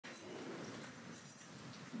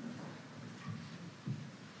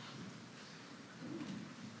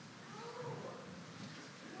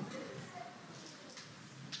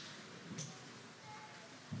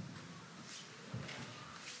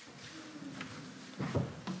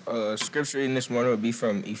Scripture reading this morning will be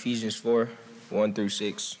from Ephesians 4, 1 through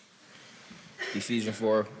 6. Ephesians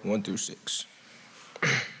 4, 1 through 6.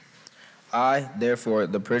 I, therefore,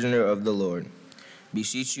 the prisoner of the Lord,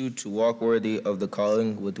 beseech you to walk worthy of the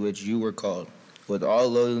calling with which you were called, with all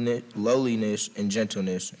lowliness and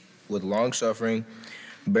gentleness, with long-suffering,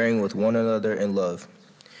 bearing with one another in love,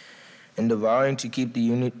 and devouring to keep the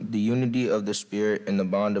unity of the Spirit in the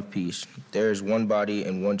bond of peace. There is one body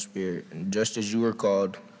and one Spirit, just as you were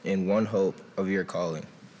called in one hope of your calling.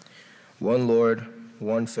 One Lord,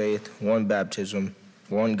 one faith, one baptism,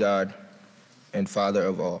 one God and Father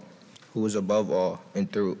of all, who is above all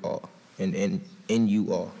and through all, and in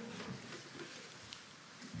you all.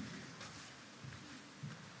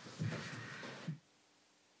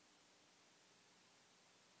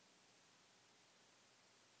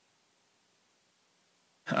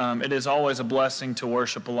 It is always a blessing to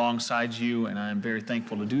worship alongside you, and I am very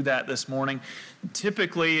thankful to do that this morning.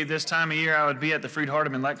 Typically, this time of year, I would be at the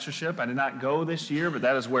Freed-Hardeman Lectureship. I did not go this year, but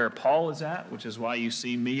that is where Paul is at, which is why you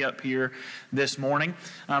see me up here this morning.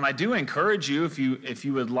 I do encourage you, if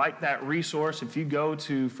you would like that resource, if you go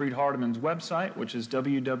to Freed-Hardeman's website, which is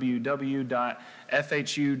www.fhu.edu.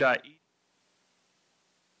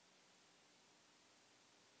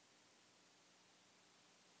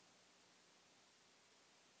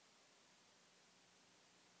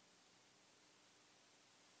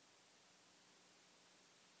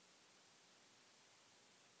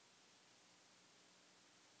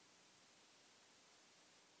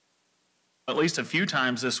 At least a few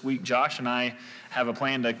times this week, Josh and I have a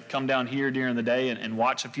plan to come down here during the day and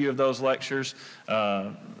watch a few of those lectures.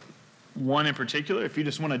 One in particular, if you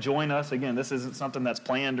just want to join us, again, this isn't something that's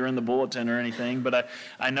planned or in the bulletin or anything, but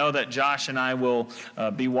I know that Josh and I will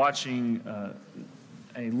be watching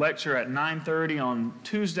a lecture at 9:30 on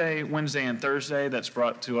Tuesday, Wednesday, and Thursday that's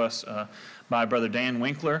brought to us by Brother Dan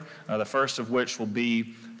Winkler, the first of which will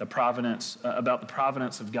be about the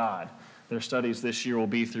providence of God. Their studies this year will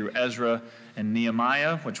be through Ezra and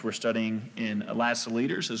Nehemiah, which we're studying in Last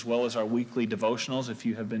Leaders, as well as our weekly devotionals, if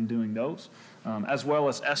you have been doing those, as well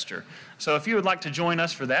as Esther. So if you would like to join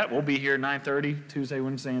us for that, we'll be here 9:30, Tuesday,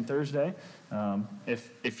 Wednesday, and Thursday.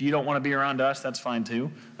 If you don't want to be around us, that's fine too.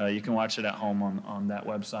 You can watch it at home on that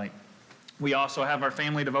website. We also have our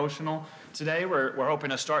family devotional today. We're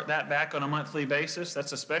hoping to start that back on a monthly basis.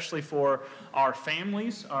 That's especially for our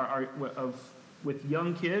families with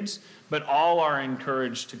young kids, but all are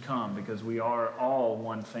encouraged to come because we are all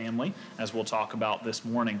one family, as we'll talk about this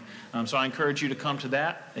morning. So I encourage you to come to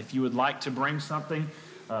that. If you would like to bring something,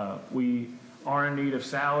 we are in need of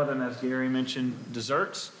salad, and as Gary mentioned,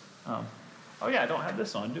 desserts. Oh yeah, I don't have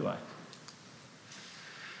this on, do I?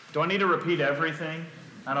 Do I need to repeat everything?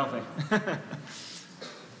 I don't think.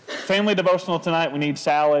 Family devotional tonight, we need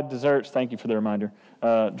salad, desserts, thank you for the reminder,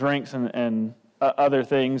 drinks and other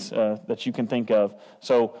things that you can think of.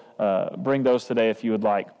 So bring those today if you would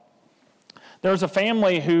like. There was a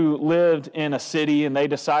family who lived in a city, and they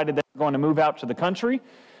decided they were going to move out to the country,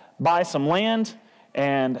 buy some land,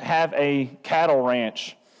 and have a cattle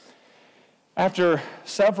ranch. After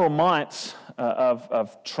several months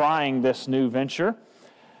of trying this new venture,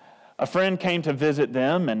 a friend came to visit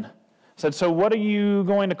them and said, "So what are you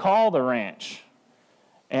going to call the ranch?"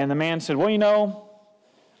 And the man said, "Well,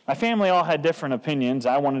 my family all had different opinions.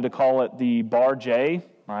 I wanted to call it the Bar J.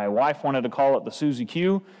 My wife wanted to call it the Susie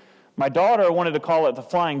Q. My daughter wanted to call it the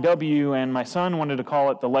Flying W, and my son wanted to call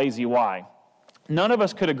it the Lazy Y. None of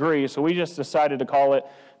us could agree, so we just decided to call it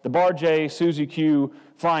the Bar J, Susie Q,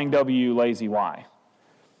 Flying W, Lazy Y."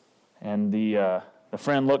 And the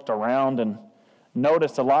friend looked around and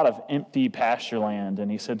noticed a lot of empty pasture land,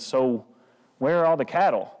 and he said, "So where are all the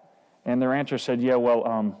cattle?" And the rancher said, "Yeah,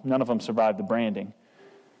 well, none of them survived the branding."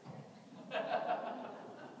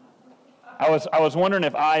 I was wondering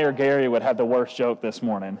if I or Gary would have the worst joke this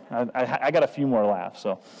morning. I got a few more laughs.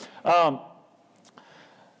 So,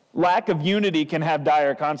 lack of unity can have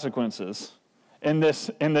dire consequences. In this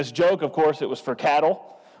joke, of course, it was for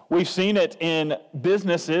cattle. We've seen it in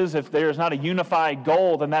businesses. If there's not a unified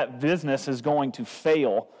goal, then that business is going to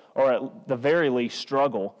fail, or at the very least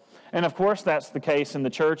struggle. And of course, that's the case in the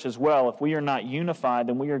church as well. If we are not unified,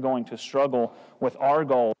 then we are going to struggle with our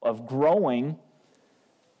goal of growing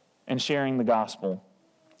and sharing the gospel.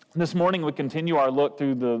 This morning we continue our look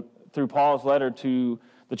through Paul's letter to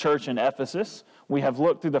the church in Ephesus. We have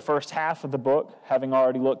looked through the first half of the book, having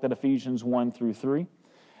already looked at Ephesians 1 through 3.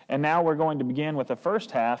 And now we're going to begin with the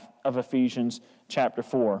first half of Ephesians chapter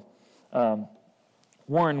 4.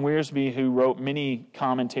 Warren Wiersbe, who wrote many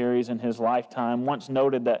commentaries in his lifetime, once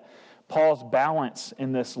noted that Paul's balance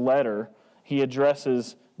in this letter, he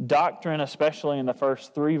addresses doctrine, especially in the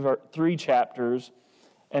first three chapters,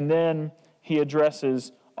 and then he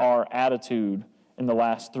addresses our attitude in the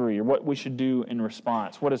last three, or what we should do in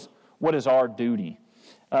response. What is our duty?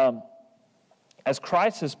 As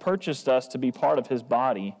Christ has purchased us to be part of his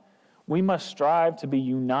body, we must strive to be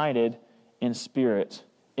united in spirit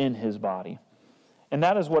in his body. And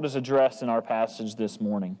that is what is addressed in our passage this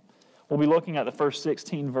morning. We'll be looking at the first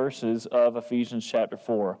 16 verses of Ephesians chapter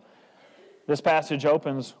 4. This passage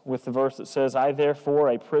opens with the verse that says, I therefore,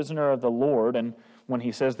 a prisoner of the Lord, and when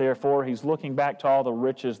he says therefore, he's looking back to all the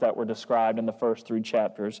riches that were described in the first three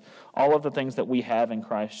chapters, all of the things that we have in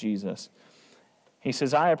Christ Jesus. He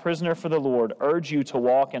says, I, a prisoner for the Lord, urge you to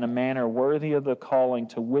walk in a manner worthy of the calling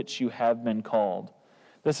to which you have been called.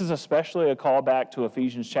 This is especially a call back to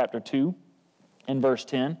Ephesians chapter 2 and verse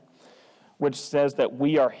 10, which says that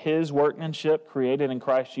we are his workmanship created in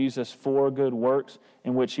Christ Jesus for good works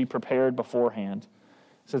in which he prepared beforehand.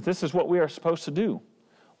 It says this is what we are supposed to do.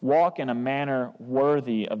 Walk in a manner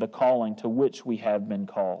worthy of the calling to which we have been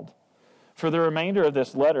called. For the remainder of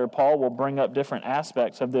this letter, Paul will bring up different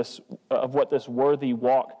aspects of what this worthy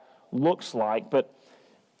walk looks like. But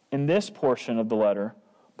in this portion of the letter,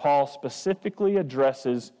 Paul specifically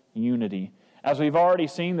addresses unity. As we've already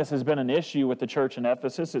seen, this has been an issue with the church in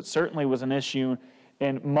Ephesus. It certainly was an issue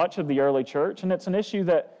in much of the early church, and it's an issue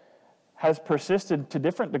that has persisted to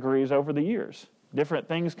different degrees over the years. Different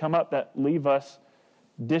things come up that leave us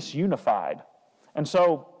disunified. And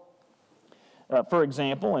so, for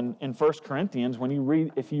example, in 1 Corinthians,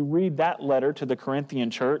 if you read that letter to the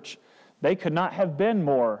Corinthian church, they could not have been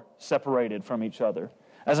more separated from each other.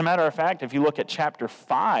 As a matter of fact, if you look at chapter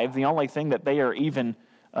 5, the only thing that they are even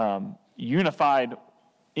unified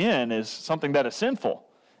in is something that is sinful.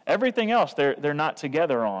 Everything else they're not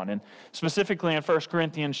together on. And specifically in 1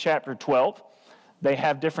 Corinthians chapter 12, they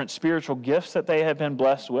have different spiritual gifts that they have been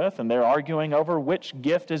blessed with, and they're arguing over which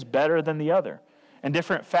gift is better than the other. And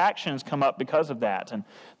different factions come up because of that. And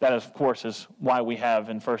that, of course, is why we have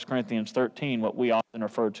in 1 Corinthians 13 what we often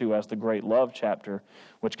refer to as the great love chapter,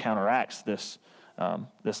 which counteracts this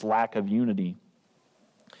lack of unity.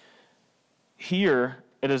 Here,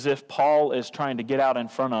 it is as if Paul is trying to get out in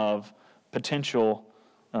front of potential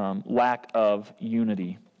lack of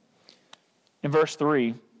unity. In verse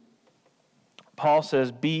 3, Paul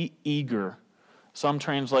says, be eager. Some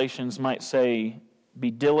translations might say, be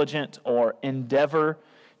diligent or endeavor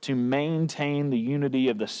to maintain the unity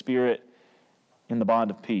of the Spirit in the bond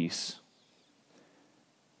of peace.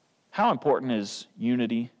 How important is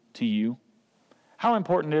unity to you? How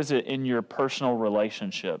important is it in your personal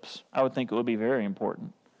relationships? I would think it would be very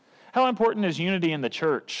important. How important is unity in the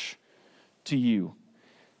church to you?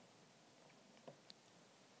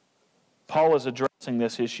 Paul is addressing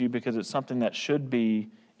this issue because it's something that should be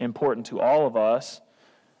important to all of us.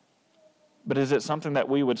 But is it something that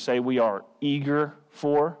we would say we are eager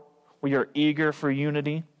for? We are eager for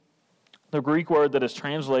unity. The Greek word that is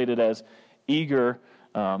translated as eager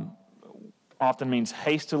often means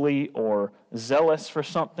hastily or zealous for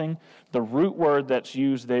something. The root word that's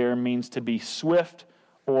used there means to be swift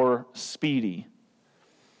or speedy.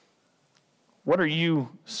 What are you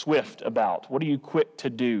swift about? What are you quick to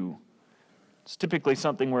do? It's typically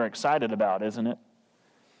something we're excited about, isn't it?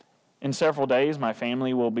 In several days, my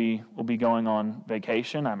family will be going on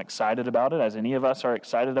vacation. I'm excited about it, as any of us are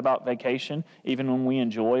excited about vacation, even when we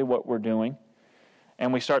enjoy what we're doing.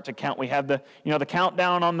 And we start to count. We have the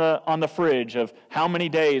countdown on the fridge of how many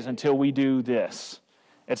days until we do this.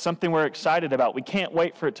 It's something we're excited about. We can't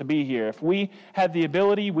wait for it to be here. If we had the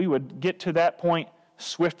ability, we would get to that point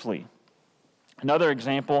swiftly. Another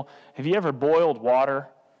example, have you ever boiled water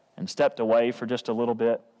and stepped away for just a little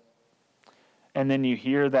bit? And then you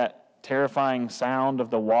hear that terrifying sound of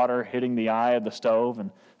the water hitting the eye of the stove and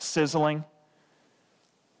sizzling.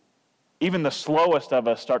 Even the slowest of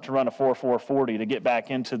us start to run a 4-4-40 to get back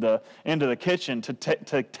into the kitchen to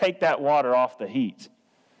take that water off the heat.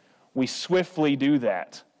 We swiftly do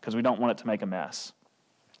that because we don't want it to make a mess.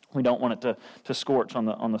 We don't want it to scorch on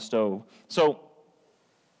the stove. So,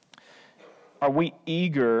 are we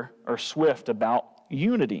eager or swift about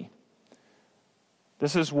unity?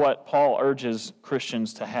 This is what Paul urges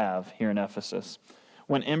Christians to have here in Ephesus.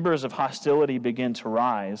 When embers of hostility begin to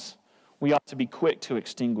rise, we ought to be quick to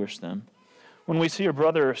extinguish them. When we see a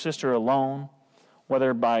brother or sister alone,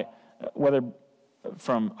 whether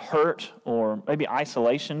from hurt or maybe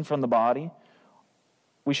isolation from the body,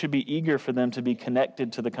 we should be eager for them to be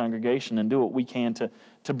connected to the congregation and do what we can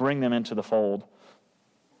to bring them into the fold.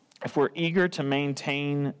 If we're eager to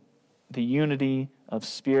maintain the unity of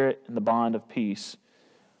spirit and the bond of peace,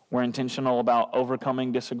 we're intentional about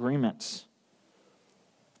overcoming disagreements.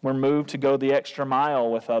 We're moved to go the extra mile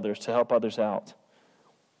with others, to help others out.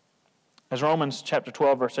 As Romans chapter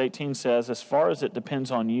 12, verse 18 says, as far as it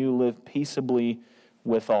depends on you, live peaceably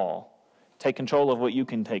with all. Take control of what you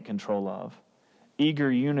can take control of.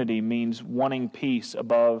 Eager unity means wanting peace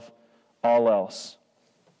above all else.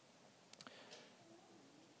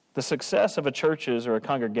 The success of a church's or a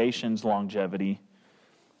congregation's longevity,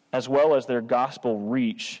 as well as their gospel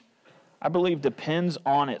reach, I believe depends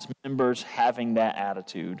on its members having that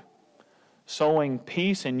attitude. Sowing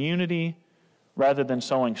peace and unity rather than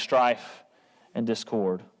sowing strife and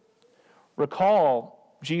discord.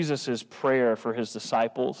 Recall Jesus' prayer for his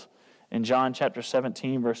disciples in John chapter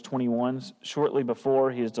 17, verse 21, shortly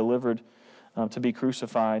before he is delivered to be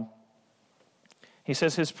crucified. He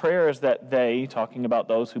says his prayer is that they, talking about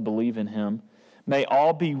those who believe in him, may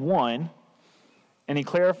all be one. And he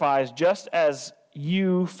clarifies, just as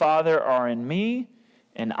you, Father, are in me,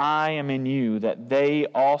 and I am in you, that they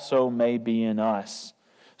also may be in us,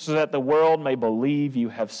 so that the world may believe you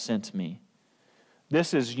have sent me.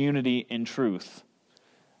 This is unity in truth,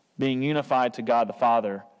 being unified to God the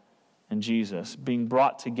Father and Jesus, being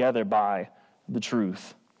brought together by the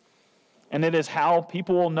truth. And it is how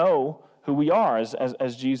people will know who we are,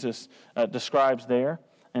 as Jesus describes there.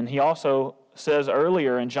 And he also says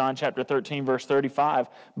earlier in John chapter 13, verse 35,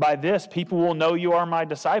 by this people will know you are my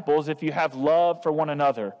disciples if you have love for one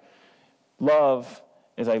another. Love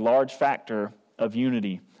is a large factor of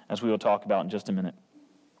unity, as we will talk about in just a minute.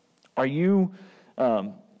 Are you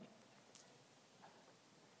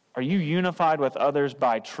unified with others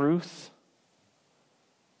by truth?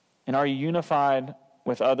 And are you unified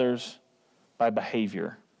with others by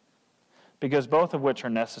behavior? Because both of which are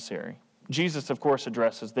necessary. Jesus, of course,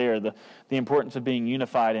 addresses there the importance of being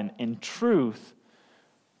unified in truth,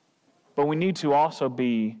 but we need to also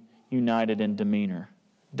be united in demeanor,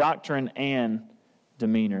 doctrine and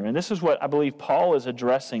demeanor. And this is what I believe Paul is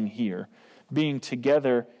addressing here, being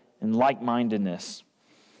together in like-mindedness.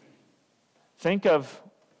 Think of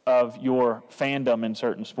your fandom in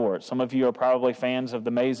certain sports. Some of you are probably fans of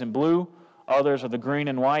the maize and blue, others of the green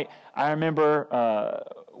and white. I remember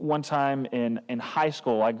one time in high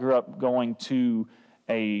school, I grew up going to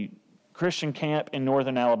a Christian camp in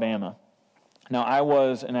northern Alabama. Now, I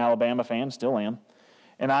was an Alabama fan, still am,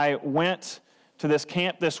 and I went to this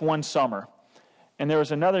camp this one summer. And there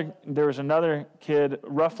was another kid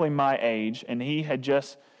roughly my age, and he had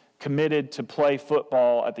just committed to play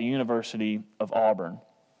football at the University of Auburn.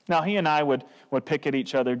 Now, he and I would pick at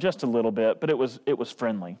each other just a little bit, but it was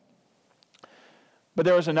friendly. But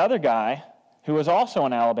there was another guy who was also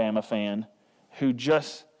an Alabama fan who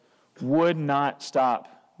just would not stop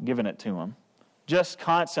giving it to him, just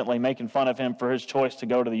constantly making fun of him for his choice to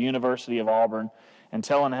go to the University of Auburn and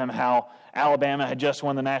telling him how Alabama had just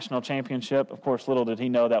won the national championship. Of course, little did he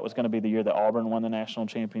know that was going to be the year that Auburn won the national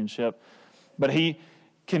championship. But he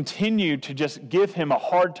continued to just give him a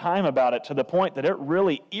hard time about it to the point that it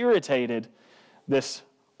really irritated this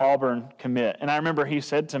Auburn commit. And I remember he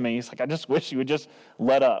said to me, he's like, I just wish you would just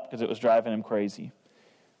let up because it was driving him crazy.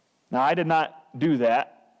 Now, I did not do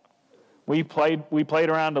that. We played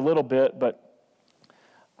around a little bit, but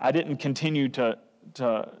I didn't continue to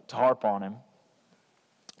harp on him.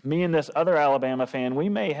 Me and this other Alabama fan, we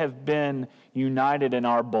may have been united in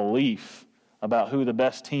our belief about who the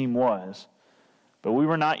best team was, but we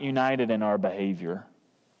were not united in our behavior.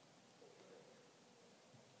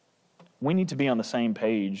 We need to be on the same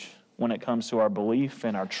page when it comes to our belief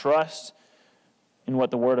and our trust in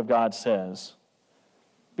what the Word of God says.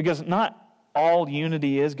 Because not all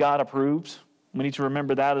unity is God approved. We need to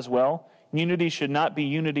remember that as well. Unity should not be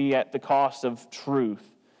unity at the cost of truth.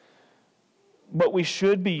 But we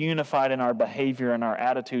should be unified in our behavior and our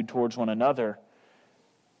attitude towards one another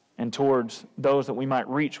and towards those that we might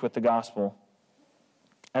reach with the gospel,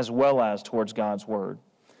 as well as towards God's Word.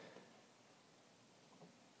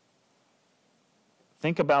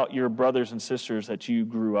 Think about your brothers and sisters that you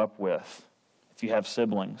grew up with, if you have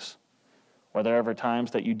siblings. Were there ever times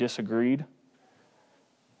that you disagreed?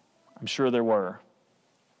 I'm sure there were.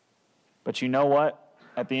 But you know what?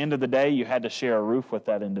 At the end of the day, you had to share a roof with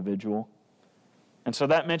that individual. And so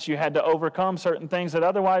that meant you had to overcome certain things that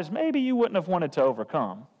otherwise maybe you wouldn't have wanted to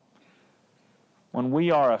overcome. When we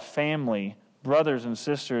are a family, brothers and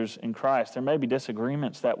sisters in Christ, there may be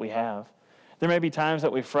disagreements that we have. There may be times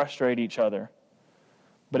that we frustrate each other.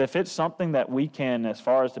 But if it's something that we can, as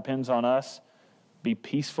far as depends on us, be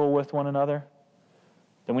peaceful with one another,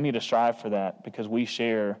 then we need to strive for that because we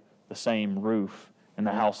share the same roof in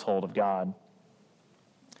the household of God.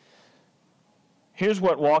 Here's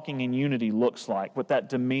what walking in unity looks like, what that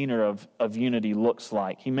demeanor of unity looks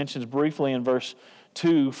like. He mentions briefly in verse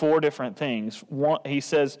 4 different things. One, he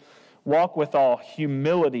says, walk with all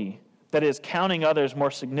humility, that is, counting others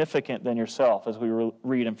more significant than yourself, as we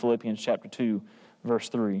read in Philippians chapter 2, verse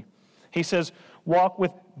 3. He says, walk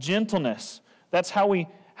with gentleness. That's how we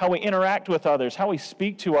interact with others, how we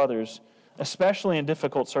speak to others, especially in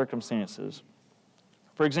difficult circumstances.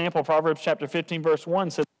 For example, Proverbs chapter 15, verse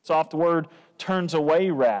 1 says, soft word turns away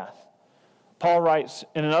wrath. Paul writes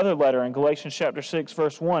in another letter in Galatians chapter 6,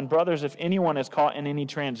 verse 1, brothers, if anyone is caught in any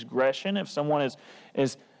transgression, if someone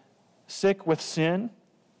is sick with sin,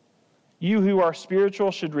 you who are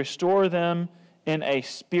spiritual should restore them in a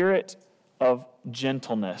spirit of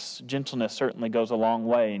gentleness. Gentleness certainly goes a long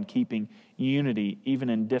way in keeping unity,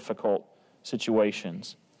 even in difficult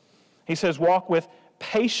situations. He says, walk with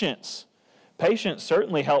patience. Patience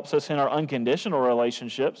certainly helps us in our unconditional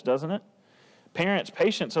relationships, doesn't it? Parents,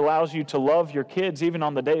 patience allows you to love your kids even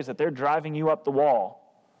on the days that they're driving you up the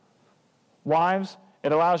wall. Wives,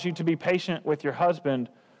 it allows you to be patient with your husband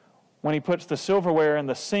when he puts the silverware in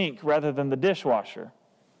the sink rather than the dishwasher.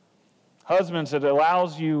 Husbands, it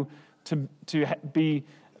allows you to be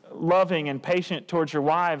loving and patient towards your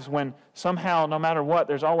wives when somehow, no matter what,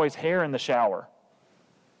 there's always hair in the shower.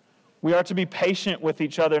 We are to be patient with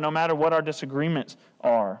each other no matter what our disagreements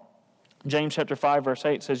are. James chapter 5, verse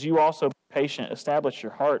 8 says, you also be patient, establish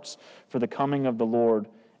your hearts, for the coming of the Lord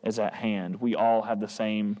is at hand. We all have the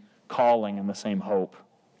same calling and the same hope.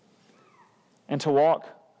 And to walk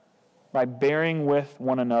by bearing with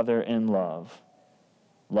one another in love.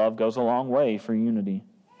 Love goes a long way for unity.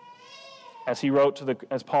 As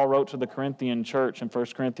Paul wrote to the Corinthian church in 1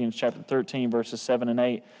 Corinthians chapter 13, verses 7 and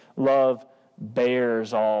 8, love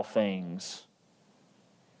bears all things.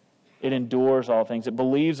 It endures all things. It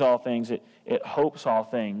believes all things. It hopes all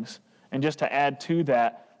things. And just to add to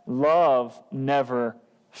that, love never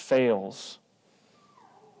fails.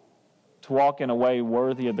 To walk in a way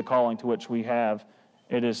worthy of the calling to which we have,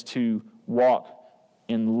 it is to walk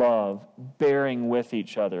in love, bearing with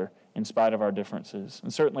each other in spite of our differences.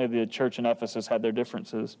 And certainly the church in Ephesus had their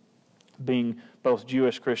differences, being both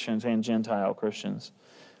Jewish Christians and Gentile Christians.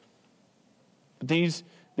 These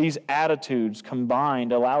attitudes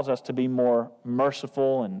combined allows us to be more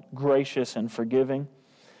merciful and gracious and forgiving.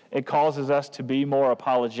 It causes us to be more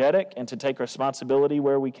apologetic and to take responsibility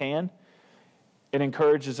where we can. It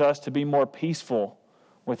encourages us to be more peaceful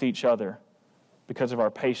with each other because of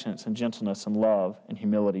our patience and gentleness and love and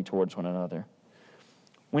humility towards one another.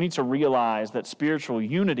 We need to realize that spiritual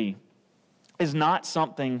unity is not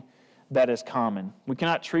something that is common. We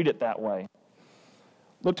cannot treat it that way.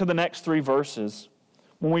 Look to the next 3 verses.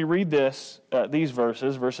 When we read these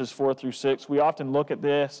verses 4 through 6, we often look at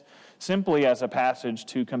this simply as a passage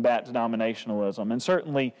to combat denominationalism. And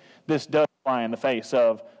certainly this does fly in the face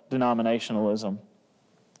of denominationalism.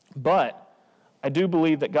 But I do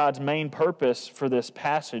believe that God's main purpose for this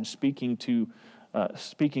passage, speaking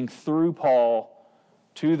through Paul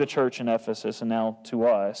to the church in Ephesus and now to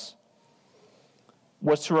us,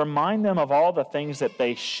 was to remind them of all the things that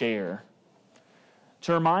they share.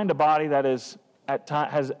 To remind a body that has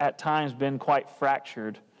at times been quite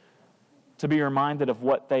fractured, to be reminded of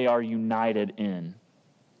what they are united in.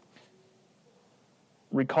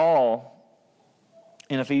 Recall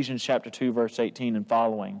in Ephesians chapter 2, verse 18 and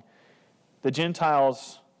following, the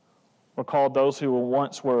Gentiles were called those who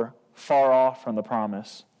once were far off from the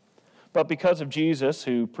promise. But because of Jesus,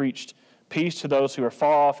 who preached peace to those who are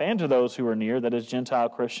far off and to those who are near, that is, Gentile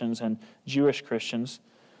Christians and Jewish Christians,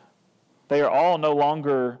 they are all no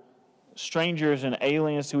longer strangers and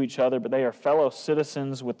aliens to each other, but they are fellow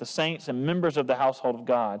citizens with the saints and members of the household of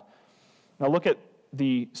God. Now look at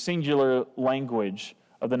the singular language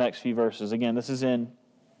of the next few verses. Again, this is in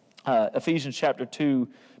Ephesians chapter 2,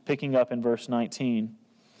 picking up in verse 19.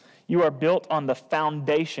 You are built on the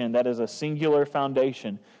foundation, that is a singular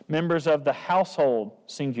foundation, members of the household,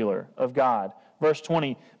 singular, of God. Verse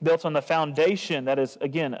 20, built on the foundation, that is,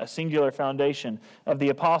 again, a singular foundation, of the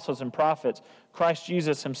apostles and prophets, Christ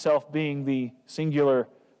Jesus himself being the singular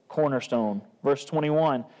cornerstone. Verse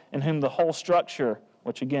 21, in whom the whole structure,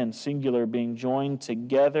 which again, singular, being joined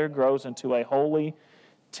together, grows into a holy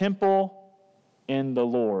temple in the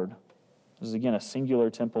Lord. This is again a singular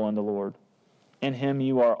temple in the Lord. In him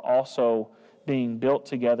you are also being built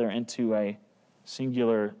together into a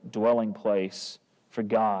singular dwelling place for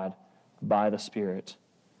God by the Spirit.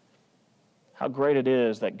 How great it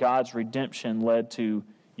is that God's redemption led to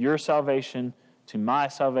your salvation, to my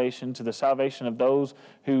salvation, to the salvation of those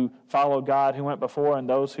who follow God, who went before, and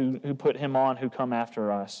those who put him on, who come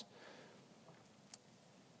after us.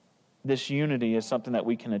 This unity is something that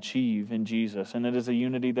we can achieve in Jesus, and it is a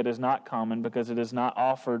unity that is not common because it is not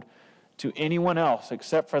offered to anyone else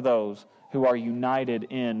except for those who are united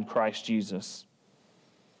in Christ Jesus.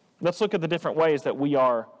 Let's look at the different ways that we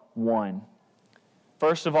are one.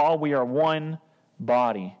 First of all, we are one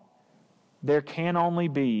body. There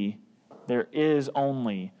is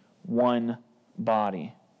only one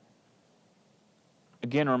body.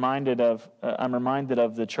 Again, I'm reminded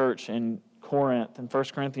of the church in Corinth in 1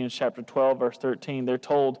 Corinthians chapter 12, verse 13. They're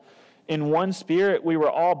told, in one Spirit we were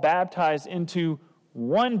all baptized into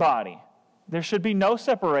one body. There should be no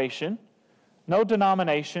separation, no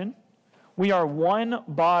denomination. We are one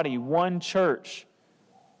body, one church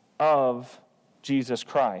of Jesus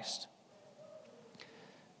Christ.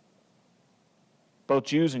 Both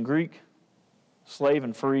Jews and Greek, slave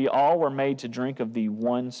and free, all were made to drink of the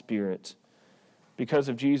one Spirit. Because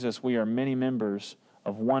of Jesus, we are many members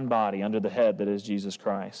of one body under the head that is Jesus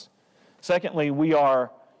Christ. Secondly, we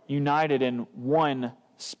are united in one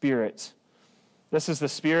Spirit. This is the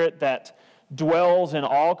Spirit that dwells in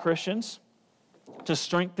all Christians to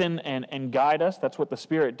strengthen and guide us. That's what the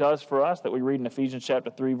Spirit does for us, that we read in Ephesians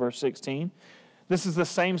chapter 3, verse 16. This is the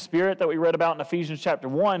same Spirit that we read about in Ephesians chapter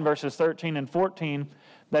 1, verses 13 and 14,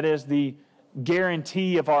 that is the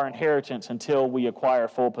guarantee of our inheritance until we acquire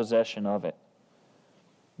full possession of it.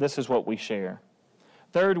 This is what we share.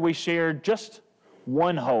 Third, we share just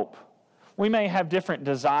one hope. We may have different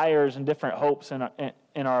desires and different hopes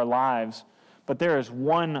in our lives, but there is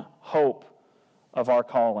one hope of our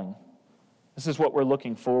calling. This is what we're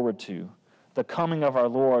looking forward to, the coming of our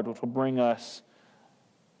Lord, which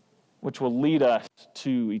will lead us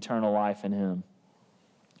to eternal life in Him.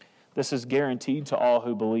 This is guaranteed to all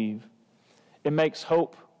who believe. It makes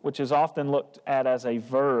hope, which is often looked at as a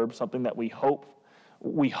verb, something that we hope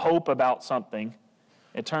about something.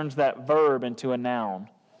 It turns that verb into a noun.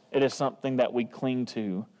 It is something that we cling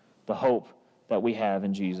to, the hope that we have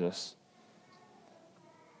in Jesus.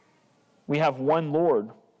 We have one Lord,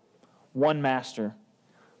 one Master.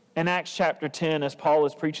 In Acts chapter 10, as Paul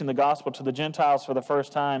is preaching the gospel to the Gentiles for the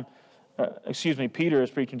first time, Peter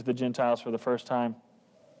is preaching to the Gentiles for the first time.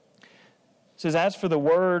 It says, as for the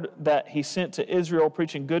word that he sent to Israel,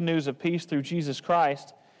 preaching good news of peace through Jesus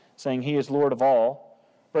Christ, saying he is Lord of all.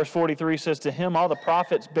 Verse 43 says, to him all the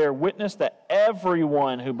prophets bear witness that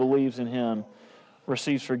everyone who believes in him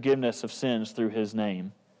receives forgiveness of sins through his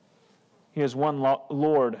name. He is one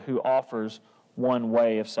Lord who offers one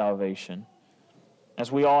way of salvation. As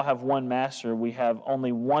we all have one Master, we have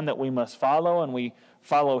only one that we must follow, and we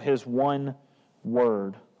follow his one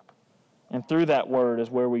word. And through that word is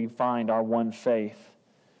where we find our one faith.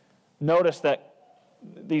 Notice that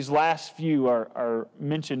these last few are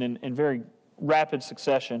mentioned in very rapid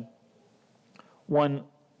succession. One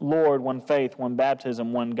Lord, one faith, one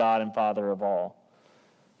baptism, one God and Father of all.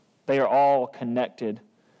 They are all connected.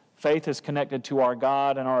 Faith is connected to our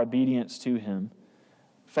God and our obedience to Him.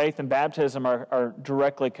 Faith and baptism are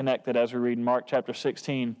directly connected, as we read in Mark chapter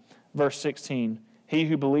 16, verse 16. He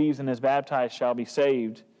who believes and is baptized shall be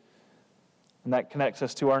saved. And that connects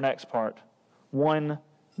us to our next part. One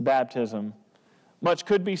baptism. Much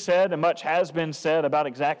could be said and much has been said about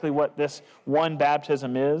exactly what this one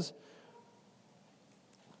baptism is.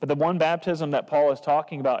 But the one baptism that Paul is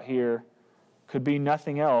talking about here could be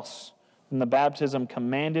nothing else than the baptism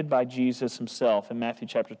commanded by Jesus himself in Matthew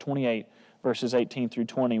chapter 28, verses 18 through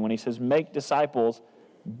 20, when he says, make disciples,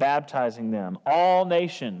 baptizing them. All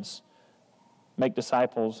nations, make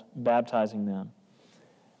disciples, baptizing them.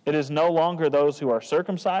 It is no longer those who are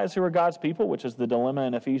circumcised who are God's people, which is the dilemma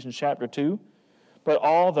in Ephesians chapter 2, but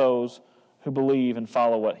all those who believe and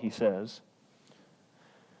follow what he says.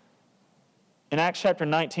 In Acts chapter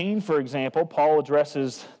 19, for example, Paul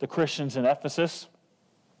addresses the Christians in Ephesus,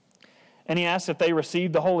 and he asks if they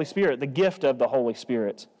received the Holy Spirit, the gift of the Holy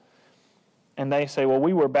Spirit. And they say, well,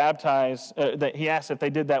 we were baptized. He asked if they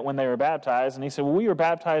did that when they were baptized, and he said, well, we were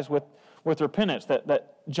baptized with repentance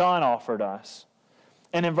that John offered us.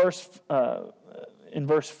 And in verse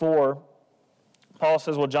 4, Paul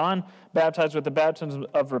says, well, John baptized with the baptism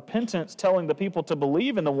of repentance, telling the people to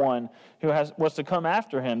believe in the one who was to come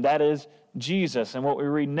after him, that is Jesus. And what we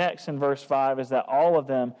read next in verse 5 is that all of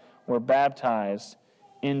them were baptized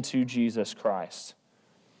into Jesus Christ.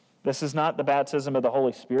 This is not the baptism of the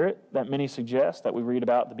Holy Spirit that many suggest, that we read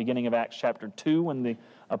about at the beginning of Acts chapter 2 when the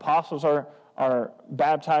apostles are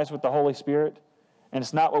baptized with the Holy Spirit. And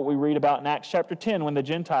it's not what we read about in Acts chapter 10 when the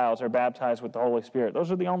Gentiles are baptized with the Holy Spirit.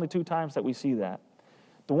 Those are the only two times that we see that.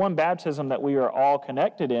 The one baptism that we are all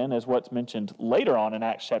connected in is what's mentioned later on in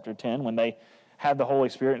Acts chapter 10 when they have the Holy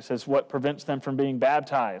Spirit. It says, what prevents them from being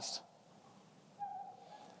baptized?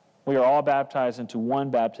 We are all baptized into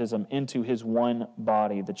one baptism, into his one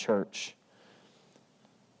body, the church.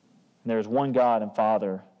 There is one God and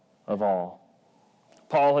Father of all.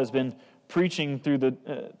 Paul has been preaching through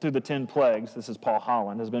the 10 plagues. This is Paul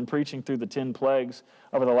Holland, has been preaching through the 10 plagues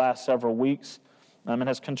over the last several weeks, and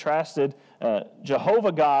has contrasted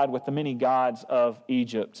Jehovah God with the many gods of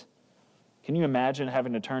Egypt. Can you imagine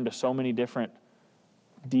having to turn to so many different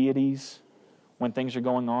deities when things are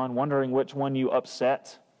going on, wondering which one you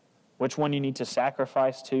upset, which one you need to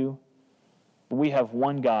sacrifice to? But we have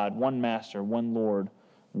one God, one Master, one Lord,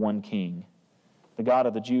 one King. The God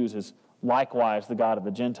of the Jews is likewise the God of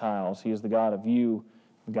the Gentiles. He is the God of you,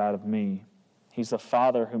 the God of me. He's the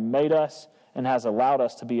Father who made us and has allowed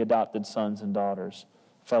us to be adopted sons and daughters,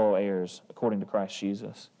 fellow heirs, according to Christ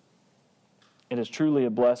Jesus. It is truly a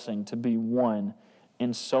blessing to be one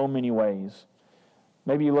in so many ways.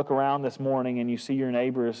 Maybe you look around this morning and you see your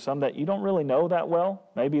neighbors, some that you don't really know that well.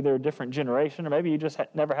 Maybe they're a different generation, or maybe you just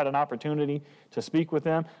never had an opportunity to speak with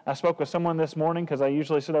them. I spoke with someone this morning because I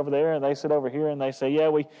usually sit over there and they sit over here, and they say, yeah,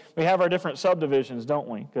 we have our different subdivisions, don't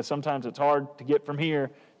we? Because sometimes it's hard to get from here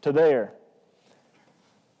to there.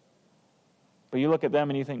 But you look at them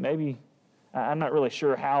and you think, maybe, I'm not really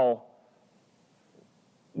sure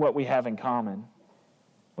what we have in common.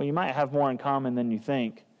 Well, you might have more in common than you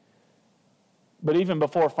think. But even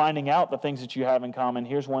before finding out the things that you have in common,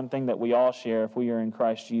 here's one thing that we all share if we are in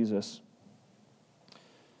Christ Jesus.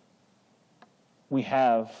 We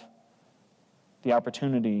have the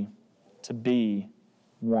opportunity to be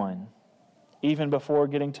one. Even before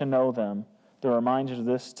getting to know them, the reminders of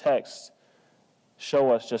this text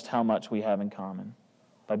show us just how much we have in common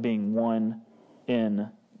by being one in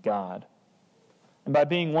God. And by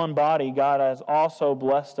being one body, God has also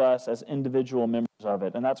blessed us as individual members of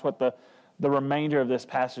it. And that's what the remainder of this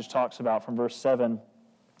passage talks about from verse 7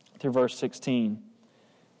 through verse 16.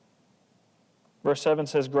 Verse 7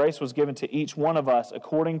 says, grace was given to each one of us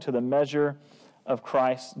according to the measure of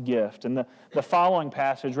Christ's gift. And the following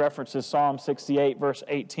passage references Psalm 68, verse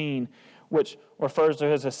 18, which refers to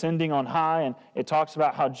his ascending on high, and it talks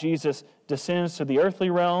about how Jesus descends to the earthly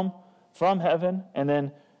realm from heaven and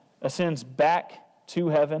then ascends back to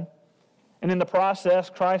heaven. And in the process,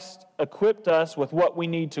 Christ equipped us with what we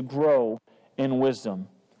need to grow in wisdom,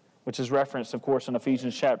 which is referenced, of course, in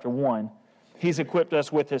Ephesians chapter 1. He's equipped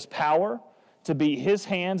us with his power to be his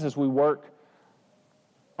hands as we work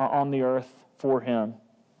on the earth for him.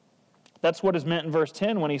 That's what is meant in verse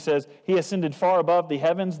 10 when he says, he ascended far above the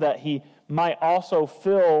heavens that he might also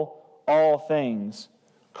fill all things.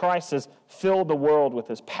 Christ has filled the world with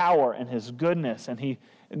his power and his goodness, and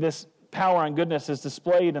this power and goodness is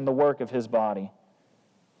displayed in the work of his body,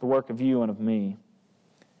 the work of you and of me.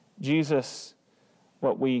 Jesus,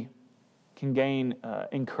 what we can gain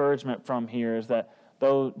encouragement from here is that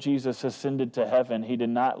though Jesus ascended to heaven, he did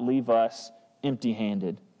not leave us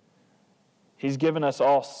empty-handed. He's given us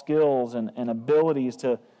all skills and abilities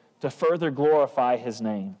to further glorify his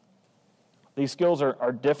name. These skills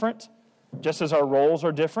are different, just as our roles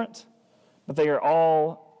are different, but they are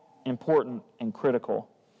all important and critical.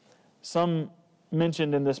 Some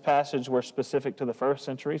mentioned in this passage were specific to the first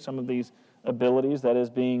century, some of these abilities, that is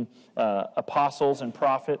being apostles and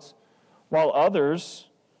prophets, while others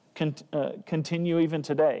continue even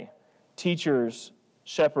today, teachers,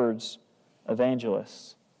 shepherds,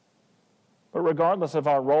 evangelists. But regardless of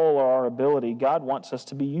our role or our ability, God wants us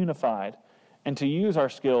to be unified and to use our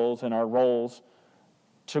skills and our roles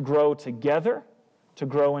to grow together, to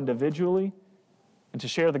grow individually, and to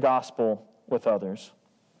share the gospel with others.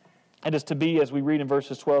 It is to be, as we read in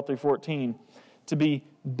verses 12 through 14, to be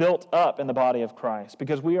built up in the body of Christ,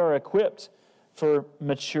 because we are equipped for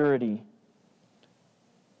maturity.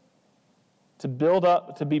 To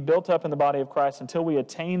be built up in the body of Christ until we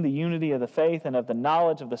attain the unity of the faith and of the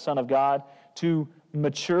knowledge of the Son of God, to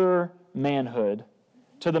mature manhood,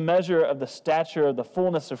 to the measure of the stature of the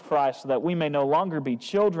fullness of Christ, so that we may no longer be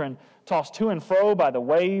children tossed to and fro by the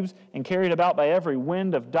waves and carried about by every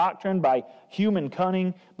wind of doctrine, by human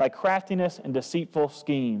cunning, by craftiness and deceitful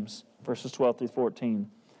schemes. Verses 12 through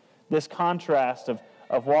 14. This contrast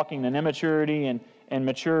of walking in immaturity and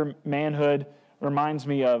mature manhood reminds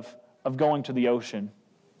me of going to the ocean.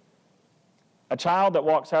 A child that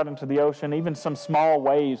walks out into the ocean, even some small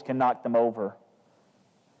waves can knock them over.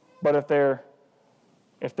 But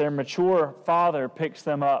if their mature father picks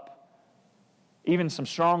them up, even some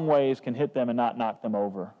strong waves can hit them and not knock them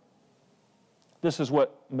over. This is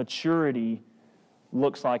what maturity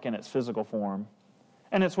looks like in its physical form.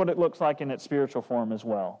 And it's what it looks like in its spiritual form as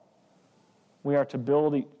well. We are to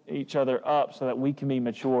build each other up so that we can be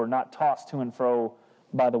mature, not tossed to and fro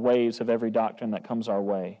by the waves of every doctrine that comes our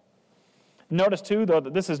way. Notice, too, though,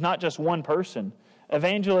 that this is not just one person.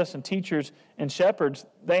 Evangelists and teachers and shepherds,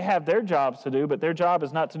 they have their jobs to do, but their job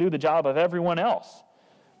is not to do the job of everyone else,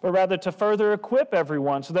 but rather to further equip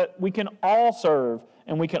everyone so that we can all serve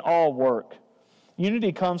and we can all work.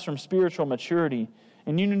 Unity comes from spiritual maturity,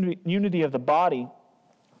 and unity of the body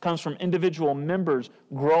comes from individual members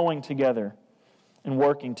growing together and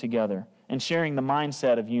working together and sharing the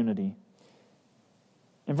mindset of unity.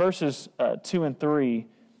 In verses 2 and 3,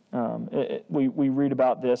 we read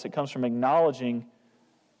about this. It comes from acknowledging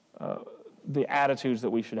the attitudes that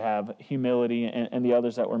we should have, humility and the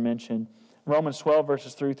others that were mentioned. Romans 12,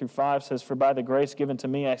 verses 3 through 5 says, "For by the grace given to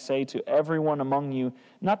me, I say to everyone among you,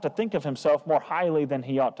 not to think of himself more highly than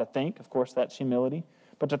he ought to think." Of course, that's humility.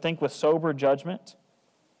 "But to think with sober judgment,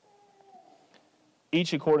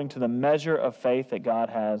 each according to the measure of faith that God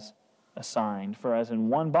has assigned. For as in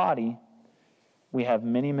one body we have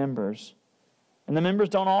many members, and the members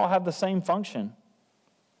don't all have the same function.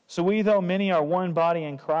 So we, though many, are one body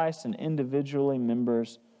in Christ and individually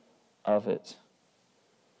members of it."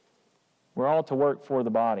 We're all to work for the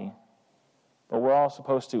body, but we're all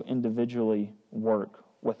supposed to individually work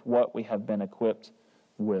with what we have been equipped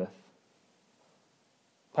with.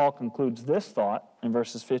 Paul concludes this thought in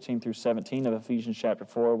verses 15 through 17 of Ephesians chapter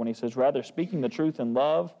 4 when he says, "Rather, speaking the truth in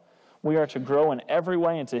love, we are to grow in every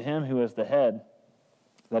way into Him who is the head,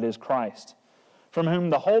 that is Christ, from whom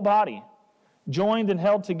the whole body, joined and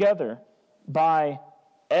held together by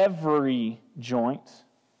every joint,"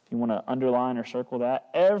 if you want to underline or circle that,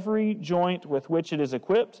 "every joint with which it is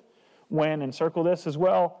equipped, when," and circle this as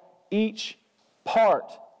well, "each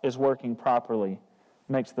part is working properly,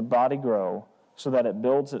 makes the body grow, so that it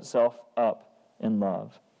builds itself up in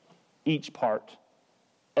love." Each part,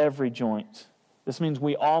 every joint. This means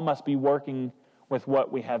we all must be working with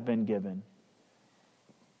what we have been given.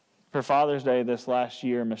 For Father's Day this last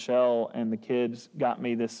year, Michelle and the kids got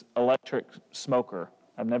me this electric smoker.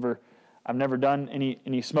 I've never done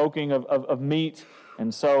any smoking of meat,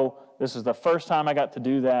 and so this is the first time I got to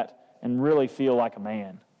do that and really feel like a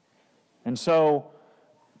man. And so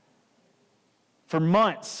for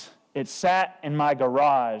months, it sat in my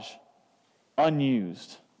garage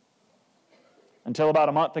unused. Until about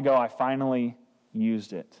a month ago, I finally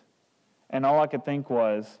used it. And all I could think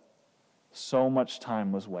was, so much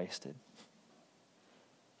time was wasted.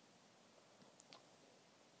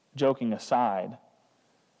 Joking aside,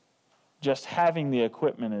 just having the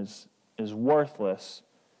equipment is worthless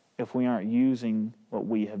if we aren't using what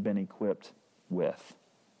we have been equipped with.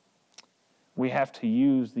 We have to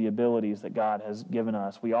use the abilities that God has given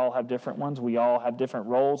us. We all have different ones. We all have different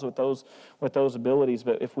roles with those abilities.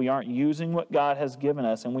 But if we aren't using what God has given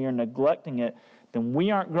us and we are neglecting it, then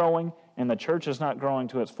we aren't growing and the church is not growing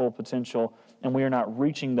to its full potential, and we are not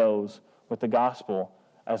reaching those with the gospel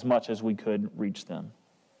as much as we could reach them.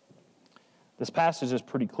 This passage is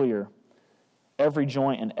pretty clear. Every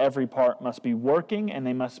joint and every part must be working, and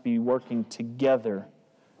they must be working together.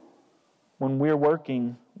 When we're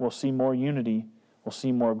working, we'll see more unity, we'll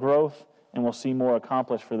see more growth, and we'll see more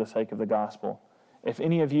accomplished for the sake of the gospel. If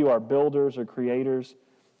any of you are builders or creators,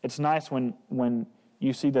 it's nice when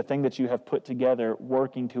you see the thing that you have put together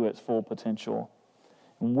working to its full potential.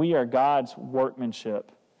 And we are God's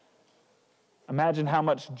workmanship. Imagine how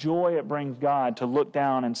much joy it brings God to look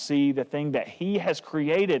down and see the thing that He has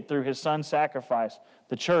created through His Son's sacrifice,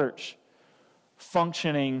 the church,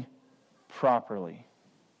 functioning properly.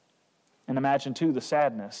 And imagine, too, the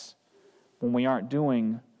sadness when we aren't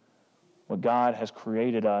doing what God has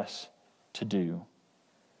created us to do,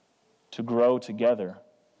 to grow together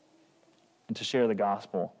and to share the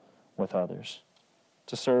gospel with others,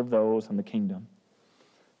 to serve those in the kingdom.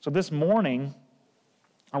 So this morning,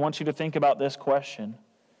 I want you to think about this question: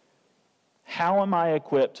 how am I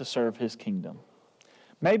equipped to serve His kingdom?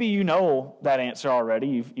 Maybe you know that answer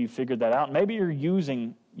already. You've figured that out. Maybe you're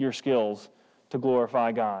using your skills to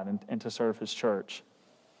glorify God and to serve His church.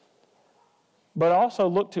 But also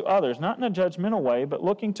look to others, not in a judgmental way, but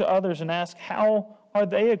looking to others and ask, how are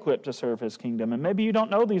they equipped to serve His kingdom? And maybe you don't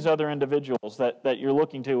know these other individuals that you're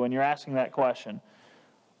looking to when you're asking that question.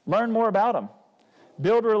 Learn more about them.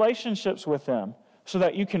 Build relationships with them so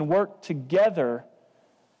that you can work together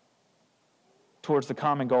towards the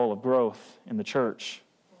common goal of growth in the church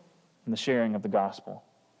and the sharing of the gospel.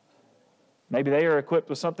 Maybe they are equipped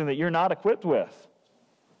with something that you're not equipped with.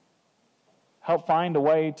 Help find a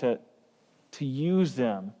way to use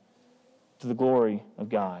them to the glory of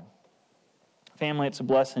God. Family, it's a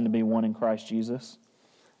blessing to be one in Christ Jesus.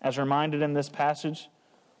 As reminded in this passage,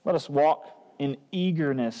 let us walk in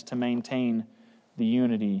eagerness to maintain the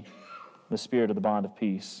unity, the spirit of the bond of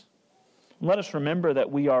peace. And let us remember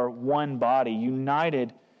that we are one body,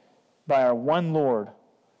 united by our one Lord,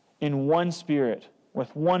 in one Spirit,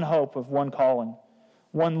 with one hope of one calling,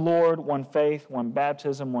 one Lord, one faith, one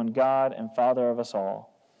baptism, one God and Father of us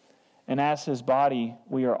all. And as His body,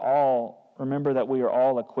 remember that we are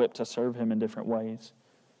all equipped to serve Him in different ways.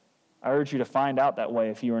 I urge you to find out that way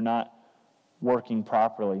if you are not working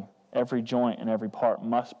properly. Every joint and every part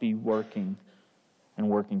must be working and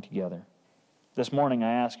working together. This morning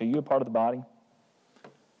I ask, are you a part of the body?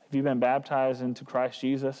 Have you been baptized into Christ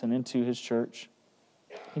Jesus and into His church?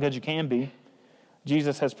 Because you can be.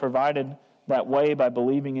 Jesus has provided that way by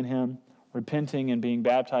believing in Him, repenting, and being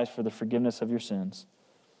baptized for the forgiveness of your sins.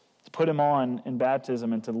 To put Him on in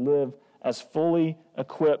baptism and to live as fully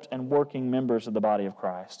equipped and working members of the body of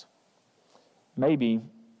Christ. Maybe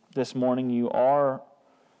this morning you're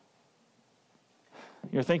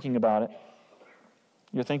thinking about it.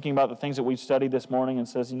 You're thinking about the things that we've studied this morning and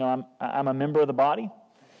says, I'm a member of the body,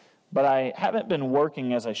 but I haven't been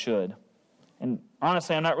working as I should. And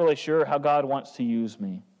honestly, I'm not really sure how God wants to use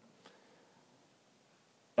me.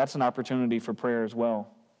 That's an opportunity for prayer as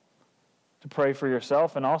well. To pray for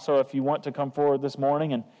yourself, and also if you want to come forward this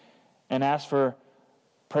morning and ask for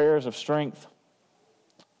prayers of strength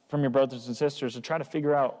from your brothers and sisters to try to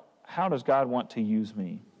figure out, how does God want to use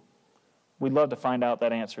me? We'd love to find out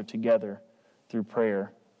that answer together through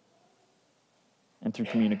prayer and through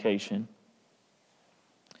communication.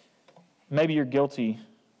 Maybe you're guilty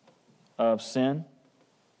of sin,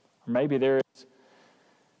 or maybe there's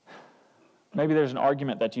an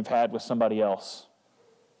argument that you've had with somebody else,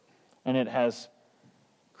 and it has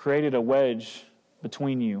created a wedge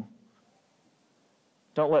between you.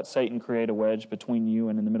 Don't let Satan create a wedge between you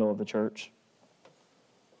and in the middle of the church.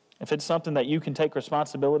 If it's something that you can take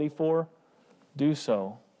responsibility for, do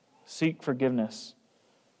so. Seek forgiveness.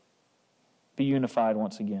 Be unified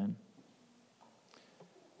once again.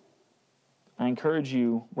 I encourage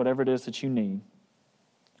you, whatever it is that you need,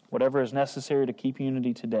 whatever is necessary to keep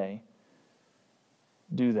unity today,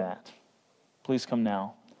 do that. Please come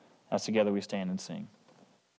now as together we stand and sing.